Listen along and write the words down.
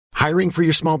Hiring for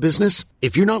your small business?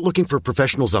 If you're not looking for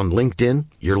professionals on LinkedIn,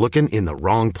 you're looking in the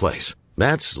wrong place.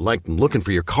 That's like looking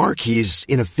for your car keys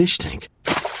in a fish tank.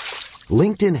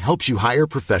 LinkedIn helps you hire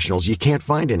professionals you can't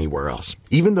find anywhere else,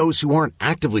 even those who aren't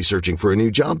actively searching for a new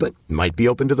job but might be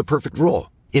open to the perfect role.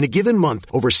 In a given month,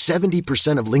 over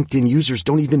 70% of LinkedIn users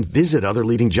don't even visit other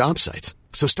leading job sites.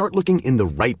 So start looking in the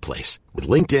right place. With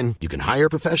LinkedIn, you can hire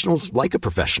professionals like a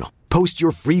professional. Post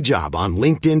your free job on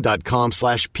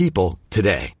linkedin.com/people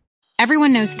today.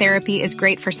 Everyone knows therapy is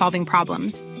great for solving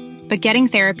problems, but getting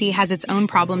therapy has its own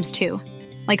problems too,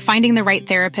 like finding the right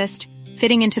therapist,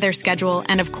 fitting into their schedule,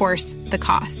 and of course, the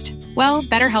cost. Well,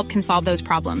 BetterHelp can solve those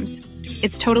problems.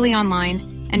 It's totally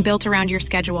online and built around your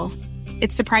schedule.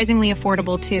 It's surprisingly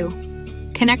affordable too.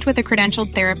 Connect with a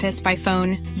credentialed therapist by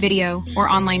phone, video, or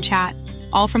online chat,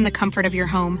 all from the comfort of your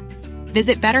home.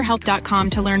 Visit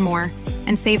BetterHelp.com to learn more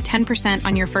and save 10%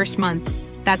 on your first month.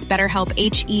 That's BetterHelp,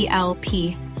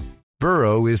 H-E-L-P.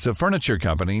 Burrow is a furniture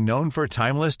company known for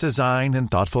timeless design and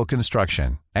thoughtful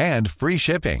construction, and free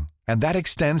shipping, and that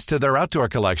extends to their outdoor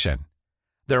collection.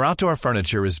 Their outdoor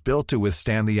furniture is built to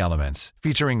withstand the elements,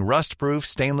 featuring rust-proof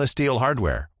stainless steel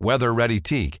hardware, weather-ready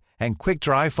teak, and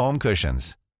quick-dry foam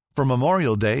cushions. For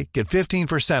Memorial Day, get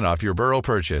 15% off your Burrow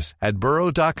purchase at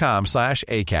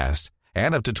burrow.com/ACAST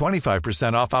and up to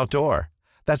 25% off outdoor.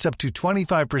 That's up to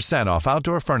 25% off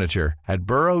outdoor furniture at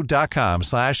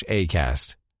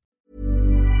burrow.com/ACAST.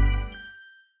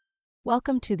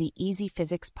 Welcome to the Easy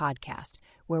Physics Podcast,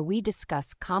 where we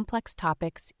discuss complex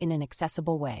topics in an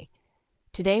accessible way.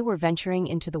 Today, we're venturing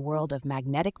into the world of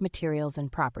magnetic materials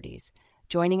and properties.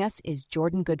 Joining us is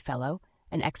Jordan Goodfellow,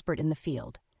 an expert in the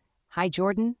field. Hi,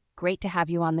 Jordan. Great to have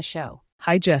you on the show.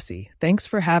 Hi, Jesse. Thanks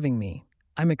for having me.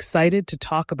 I'm excited to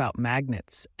talk about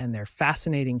magnets and their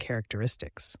fascinating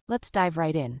characteristics. Let's dive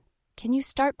right in. Can you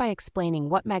start by explaining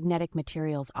what magnetic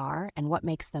materials are and what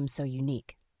makes them so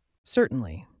unique?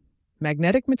 Certainly.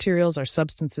 Magnetic materials are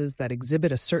substances that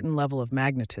exhibit a certain level of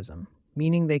magnetism,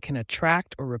 meaning they can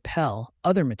attract or repel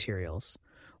other materials,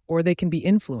 or they can be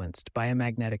influenced by a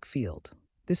magnetic field.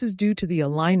 This is due to the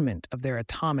alignment of their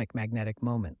atomic magnetic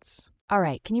moments. All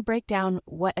right, can you break down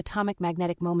what atomic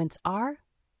magnetic moments are?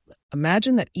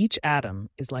 Imagine that each atom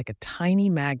is like a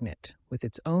tiny magnet with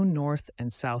its own north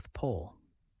and south pole.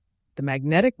 The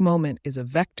magnetic moment is a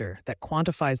vector that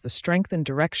quantifies the strength and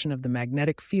direction of the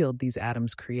magnetic field these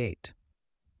atoms create.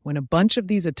 When a bunch of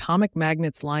these atomic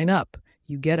magnets line up,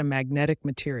 you get a magnetic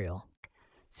material.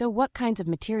 So what kinds of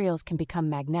materials can become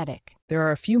magnetic? There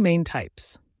are a few main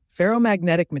types.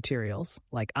 Ferromagnetic materials,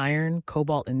 like iron,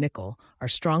 cobalt, and nickel, are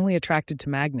strongly attracted to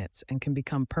magnets and can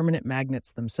become permanent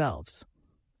magnets themselves.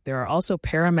 There are also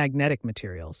paramagnetic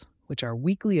materials, which are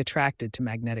weakly attracted to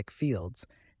magnetic fields,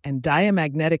 and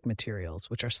diamagnetic materials,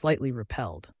 which are slightly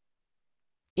repelled.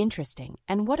 Interesting.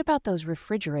 And what about those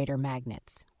refrigerator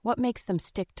magnets? What makes them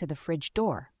stick to the fridge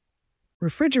door?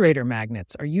 Refrigerator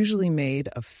magnets are usually made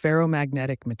of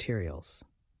ferromagnetic materials.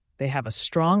 They have a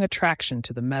strong attraction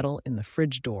to the metal in the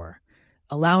fridge door,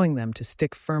 allowing them to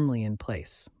stick firmly in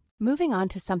place. Moving on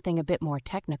to something a bit more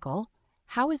technical,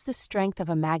 how is the strength of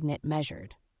a magnet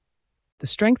measured? The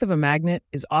strength of a magnet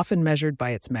is often measured by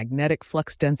its magnetic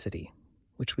flux density,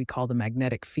 which we call the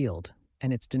magnetic field,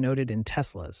 and it's denoted in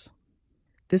teslas.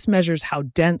 This measures how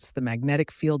dense the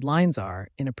magnetic field lines are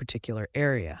in a particular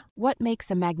area. What makes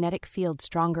a magnetic field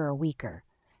stronger or weaker?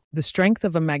 The strength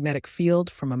of a magnetic field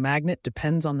from a magnet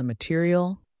depends on the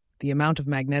material, the amount of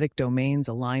magnetic domains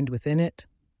aligned within it,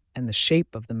 and the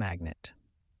shape of the magnet.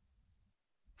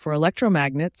 For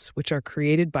electromagnets, which are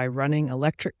created by running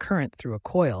electric current through a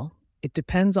coil, it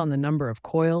depends on the number of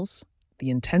coils,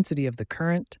 the intensity of the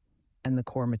current, and the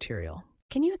core material.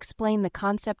 Can you explain the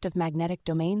concept of magnetic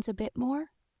domains a bit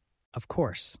more? Of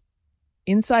course.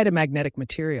 Inside a magnetic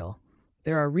material,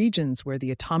 there are regions where the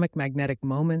atomic magnetic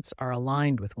moments are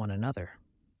aligned with one another.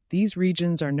 These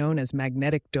regions are known as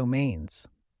magnetic domains.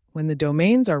 When the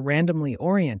domains are randomly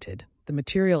oriented, the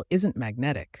material isn't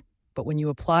magnetic, but when you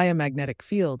apply a magnetic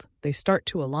field, they start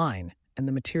to align, and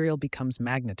the material becomes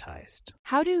magnetized.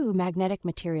 How do magnetic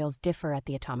materials differ at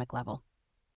the atomic level?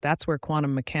 That's where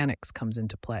quantum mechanics comes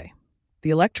into play.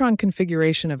 The electron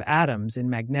configuration of atoms in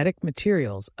magnetic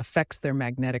materials affects their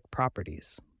magnetic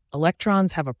properties.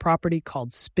 Electrons have a property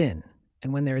called spin,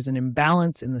 and when there is an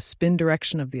imbalance in the spin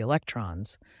direction of the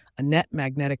electrons, a net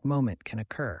magnetic moment can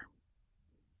occur.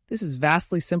 This is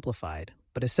vastly simplified,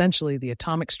 but essentially the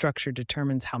atomic structure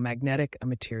determines how magnetic a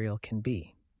material can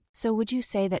be. So would you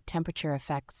say that temperature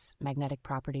affects magnetic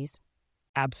properties?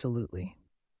 Absolutely.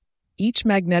 Each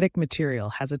magnetic material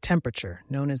has a temperature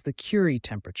known as the Curie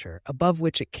temperature, above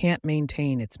which it can't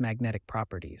maintain its magnetic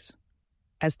properties.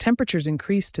 As temperatures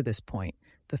increase to this point,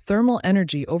 the thermal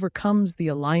energy overcomes the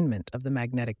alignment of the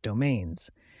magnetic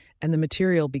domains, and the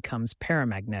material becomes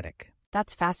paramagnetic.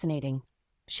 That's fascinating.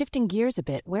 Shifting gears a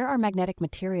bit, where are magnetic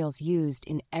materials used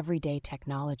in everyday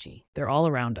technology? They're all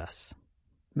around us.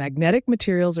 Magnetic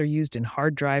materials are used in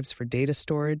hard drives for data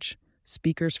storage,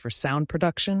 speakers for sound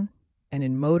production, and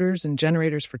in motors and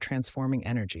generators for transforming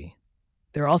energy.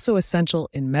 They're also essential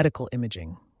in medical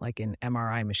imaging, like in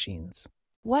MRI machines.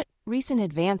 What recent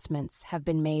advancements have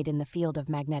been made in the field of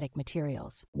magnetic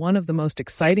materials? One of the most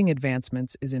exciting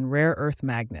advancements is in rare earth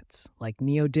magnets, like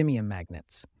neodymium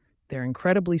magnets. They're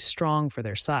incredibly strong for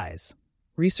their size.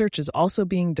 Research is also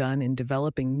being done in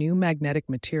developing new magnetic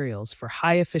materials for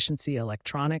high-efficiency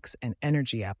electronics and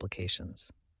energy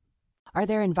applications. Are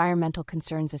there environmental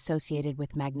concerns associated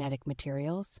with magnetic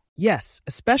materials? Yes,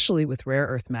 especially with rare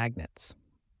earth magnets.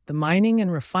 The mining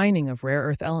and refining of rare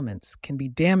earth elements can be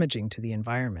damaging to the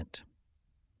environment.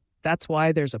 That's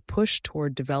why there's a push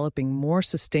toward developing more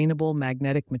sustainable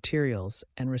magnetic materials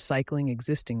and recycling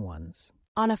existing ones.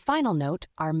 On a final note,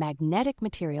 are magnetic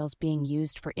materials being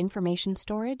used for information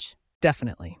storage?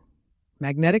 Definitely.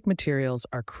 Magnetic materials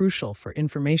are crucial for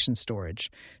information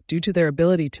storage due to their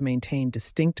ability to maintain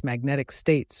distinct magnetic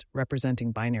states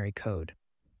representing binary code.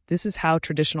 This is how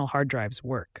traditional hard drives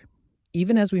work.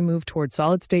 Even as we move toward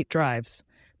solid-state drives,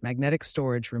 magnetic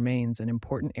storage remains an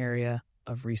important area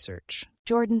of research.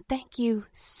 Jordan, thank you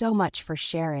so much for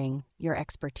sharing your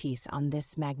expertise on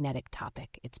this magnetic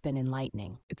topic. It's been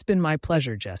enlightening. It's been my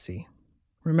pleasure, Jesse.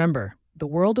 Remember, the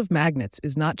world of magnets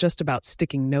is not just about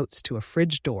sticking notes to a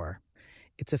fridge door.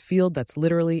 It's a field that's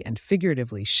literally and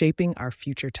figuratively shaping our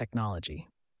future technology.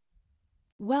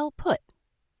 Well put.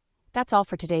 That's all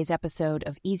for today's episode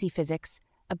of Easy Physics.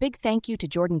 A big thank you to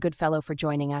Jordan Goodfellow for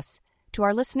joining us. To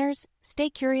our listeners, stay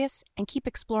curious and keep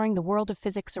exploring the world of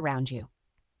physics around you.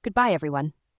 Goodbye,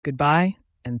 everyone. Goodbye,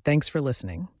 and thanks for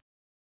listening.